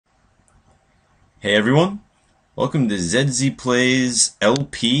Hey everyone, welcome to ZZ Plays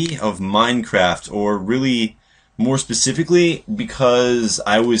LP of Minecraft, or really more specifically because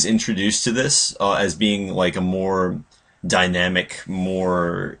I was introduced to this as being like a more dynamic,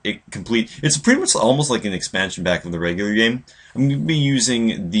 more complete. It's pretty much almost like an expansion back of the regular game. I'm going to be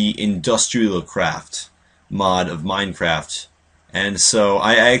using the IndustrialCraft mod of Minecraft, and so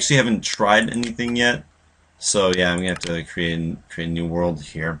I actually haven't tried anything yet. So yeah, I'm gonna have to create a new world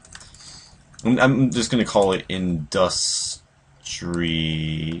here. I'm just gonna call it if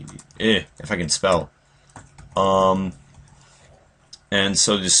I can spell. And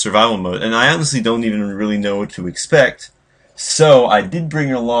so just survival mode. And I honestly don't even really know what to expect. So I did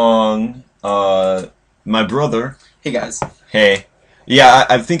bring along my brother. Hey guys. Hey. Yeah,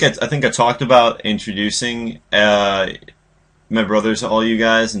 I think I talked about introducing my brother to all you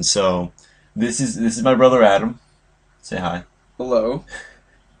guys, and so this is my brother Adam. Say hi. Hello.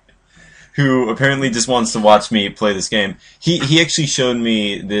 Who apparently just wants to watch me play this game. He actually showed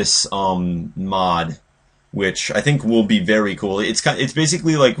me this mod, which I think will be very cool. It's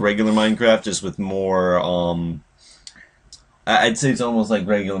basically like regular Minecraft, just with more I'd say it's almost like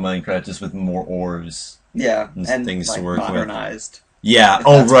regular Minecraft, just with more ores. Yeah, and things like to work modernized. with. Yeah. If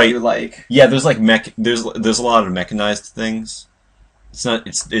Oh that's right. What you like. Yeah. There's like there's a lot of mechanized things. It's not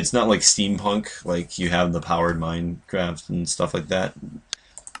like steampunk, like you have the powered Minecraft and stuff like that.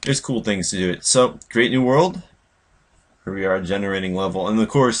 There's cool things to do it. So, create new world. Here we are, generating level. And of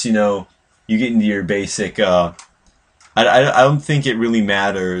course, you know, you get into your basic, I don't think it really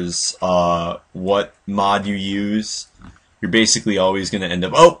matters what mod you use. You're basically always going to end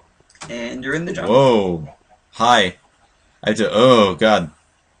up... Oh! And you're in the jungle. Whoa. Hi. I have to... Oh, God.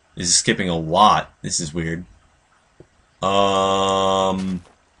 This is skipping a lot. This is weird. Doesn't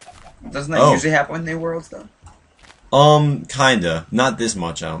that usually happen with new worlds, though? Kinda. Not this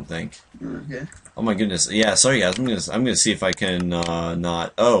much, I don't think. Okay. Oh my goodness. Yeah, sorry guys. I'm gonna see if I can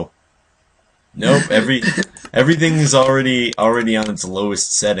not. Oh. Nope. Everything is already on its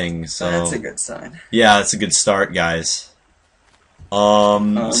lowest setting. So that's a good sign. Yeah, that's a good start, guys.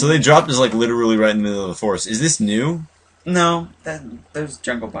 So they dropped us like literally right in the middle of the forest. Is this new? No, there's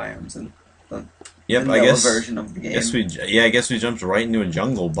jungle biomes in the I guess version of the game. I guess we jumped right into a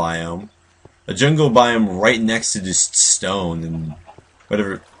jungle biome. A jungle biome right next to just stone and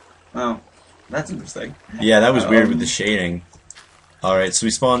whatever. Oh, that's interesting. Yeah, that was weird with the shading. Alright, so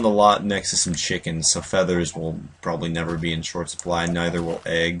we spawned a lot next to some chickens, so feathers will probably never be in short supply, neither will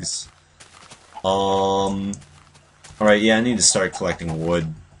eggs. Alright, yeah, I need to start collecting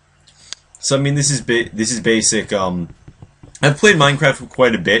wood. So, I mean, this is basic, I've played Minecraft for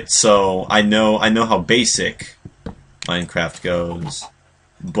quite a bit, so I know how basic Minecraft goes.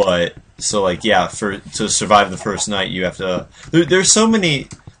 But so like yeah, to survive the first night, you have to. There's so many.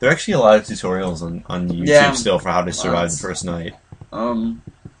 There are actually a lot of tutorials on YouTube still for how to survive the first night. And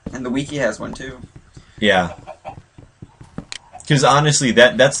the wiki has one too. Yeah. Because honestly,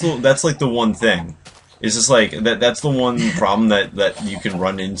 that's like the one thing. It's just like that's the one problem that you can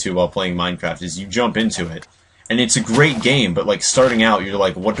run into while playing Minecraft is you jump into it, and it's a great game, but like starting out, you're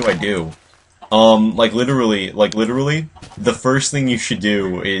like, what do I do? Like literally, the first thing you should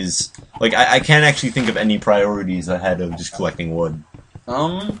do is, like, I can't actually think of any priorities ahead of just collecting wood.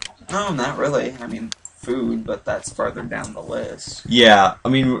 No, not really. I mean, food, but that's farther down the list. Yeah, I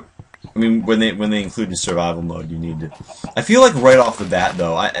mean, when they include the survival mode, you need to... I feel like right off the bat,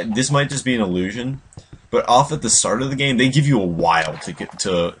 though, this might just be an illusion, but off at the start of the game, they give you a while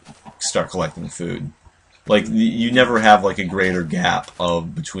to start collecting food. Like, you never have, like, a greater gap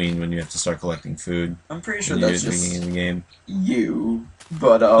between when you have to start collecting food. I'm pretty sure that's just in the game. you,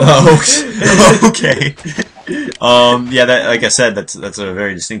 but, Okay. Yeah, like I said, that's a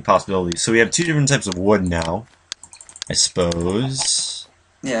very distinct possibility. So we have two different types of wood now, I suppose.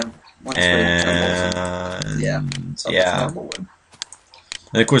 Yeah. And... Yeah.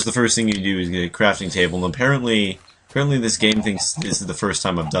 And, of course, the first thing you do is get a crafting table, and apparently this game thinks this is the first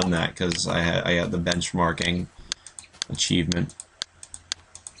time I've done that, because I got the benchmarking achievement.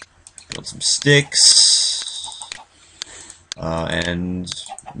 Build some sticks, and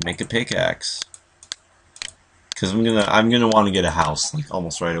make a pickaxe. Because I'm gonna want to get a house like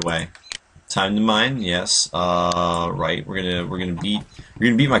almost right away. Time to mine, yes. Right, we're gonna beat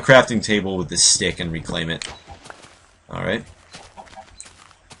my crafting table with this stick and reclaim it. All right.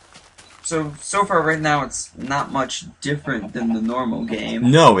 So far right now it's not much different than the normal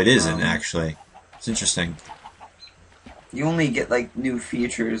game. No, it isn't actually. It's interesting. You only get like new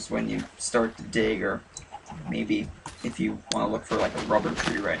features when you start to dig, or maybe if you want to look for like a rubber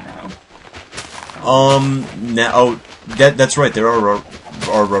tree right now. That's right. There are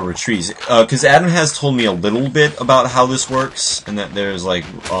are rubber trees? Because Adam has told me a little bit about how this works, and that there's like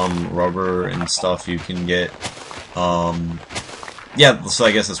rubber and stuff you can get. Yeah, so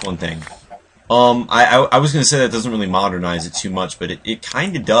I guess that's one thing. I was gonna say that doesn't really modernize it too much, but it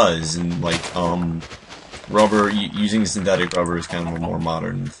kind of does, and like rubber using synthetic rubber is kind of a more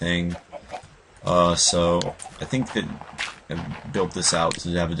modern thing. So I think that I built this out to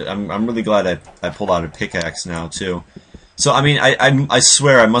have it. I'm really glad I pulled out a pickaxe now too. So I mean I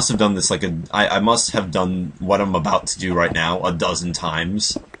swear I must have done this like I must have done what I'm about to do right now a dozen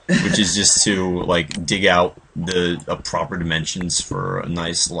times, which is just to like dig out the proper dimensions for a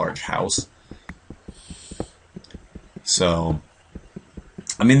nice large house. So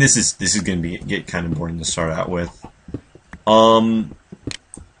I mean this is gonna get kind of boring to start out with.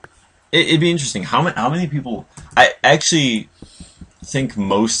 It'd be interesting. How many people? I actually think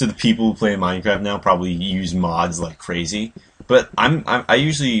most of the people who play Minecraft now probably use mods like crazy. But I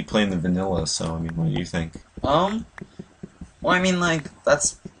usually play in the vanilla. So I mean, what do you think? Well, I mean, like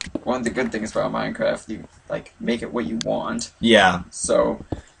that's one of the good things about Minecraft. You like make it what you want. Yeah. So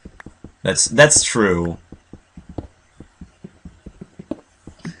that's true.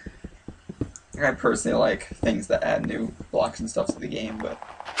 I personally like things that add new blocks and stuff to the game, but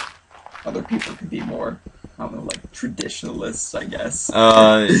other people could be more, I don't know, like traditionalists, I guess.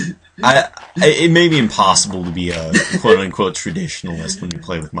 It may be impossible to be a quote-unquote traditionalist when you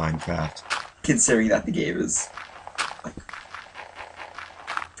play with Minecraft. Considering that the game is, like,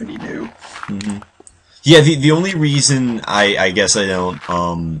 pretty new. Mm-hmm. Yeah, the only reason I guess I don't,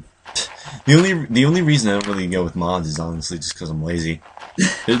 the only reason I don't really go with mods is honestly just because I'm lazy.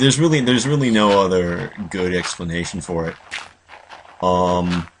 There's really no other good explanation for it.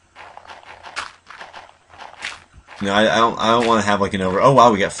 No, I don't want to have like an over. Oh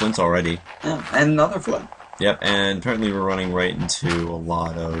wow, we got flint already. Yeah, and another flint. Yep, and apparently we're running right into a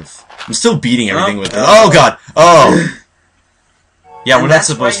lot of. I'm still beating everything with this. Oh god! Oh. Yeah, and we're not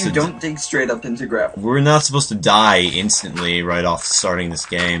supposed to. Don't dig straight up into gravel. We're not supposed to die instantly right off starting this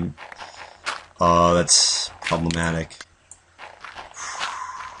game. That's problematic.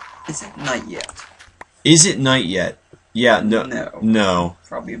 Is it night yet? Is it night yet? Yeah. No. No. No.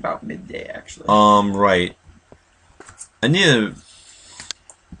 Probably about midday, actually. Right. I need to...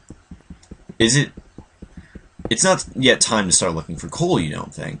 Is it... It's not yet time to start looking for coal, you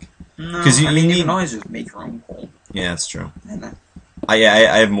don't think? No, I mean, you can always just make your own coal. Yeah, that's true. And I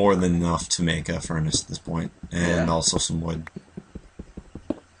have more than enough to make a furnace at this point. And also some wood.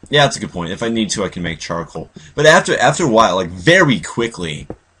 Yeah, that's a good point. If I need to, I can make charcoal. But after a while, like, very quickly,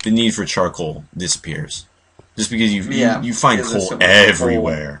 the need for charcoal disappears. Just because you find coal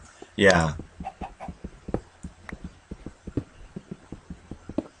everywhere. Coal. Yeah.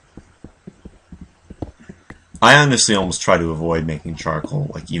 I honestly almost try to avoid making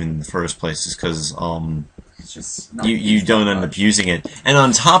charcoal, like even in the first place, just because it's just you don't end up using it. And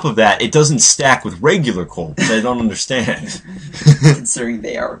on top of that, it doesn't stack with regular coal, which I don't understand. Considering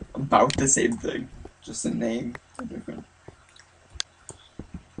they are about the same thing, just the name are different.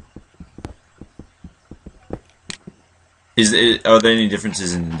 Are there any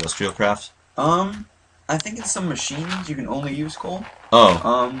differences in IndustrialCraft? I think in some machines you can only use coal.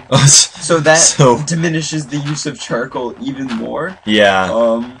 Oh. So that diminishes the use of charcoal even more. Yeah.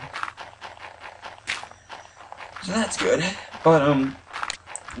 So that's good. But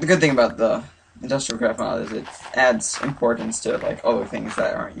the good thing about the IndustrialCraft mod is it adds importance to like other things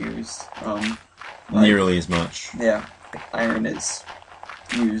that aren't used. Like, nearly as much. Yeah, like iron is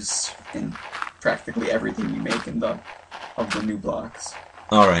used in practically everything you make in the new blocks.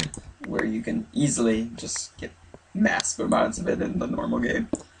 All right. Where you can easily just get massive amounts of it in the normal game.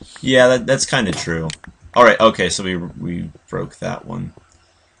 Yeah, that's kind of true. All right. Okay, so we broke that one.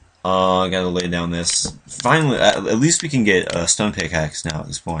 I gotta lay down this. Finally, at least we can get a stone pickaxe now at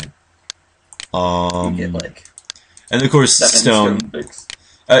this point. You get like. And of course, 7 stone. picks.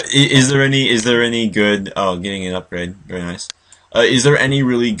 Is there any good? Oh, getting an upgrade. Very nice. Is there any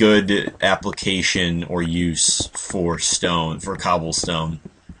really good application or use for cobblestone?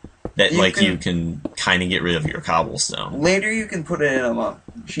 That you can kind of get rid of your cobblestone. Later, you can put it in a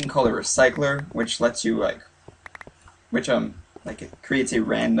machine called a recycler, which lets you like it creates a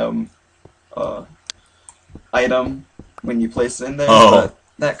random item when you place it in there. Oh. But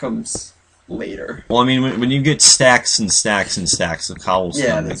that comes later. Well, I mean, when you get stacks and stacks and stacks of cobblestone,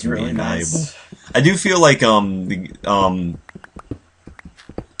 yeah, that that's can really be invaluable. nice. I do feel like to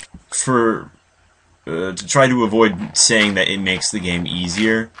try to avoid saying that it makes the game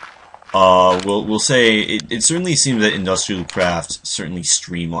easier. We'll say it certainly seems that IndustrialCraft certainly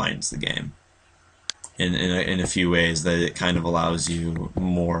streamlines the game. in a few ways, that it kind of allows you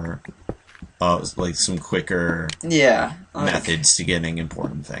more, like some quicker methods to getting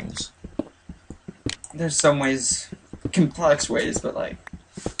important things. There's some ways, complex ways, but like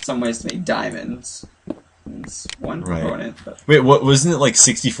some ways to make diamonds. It's one component. But wait, what wasn't it like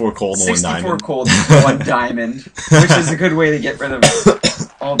 64 coal and 1 diamond? 64 coal and 1 diamond, which is a good way to get rid of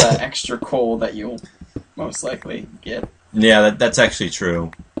all that extra coal that you'll most likely get. Yeah, that's actually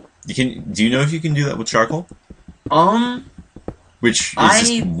true. Do you know if you can do that with charcoal? Which is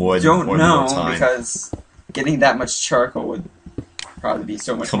just wood don't or know more time. Because getting that much charcoal would probably be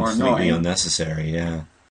so much more annoying. Completely unnecessary, yeah.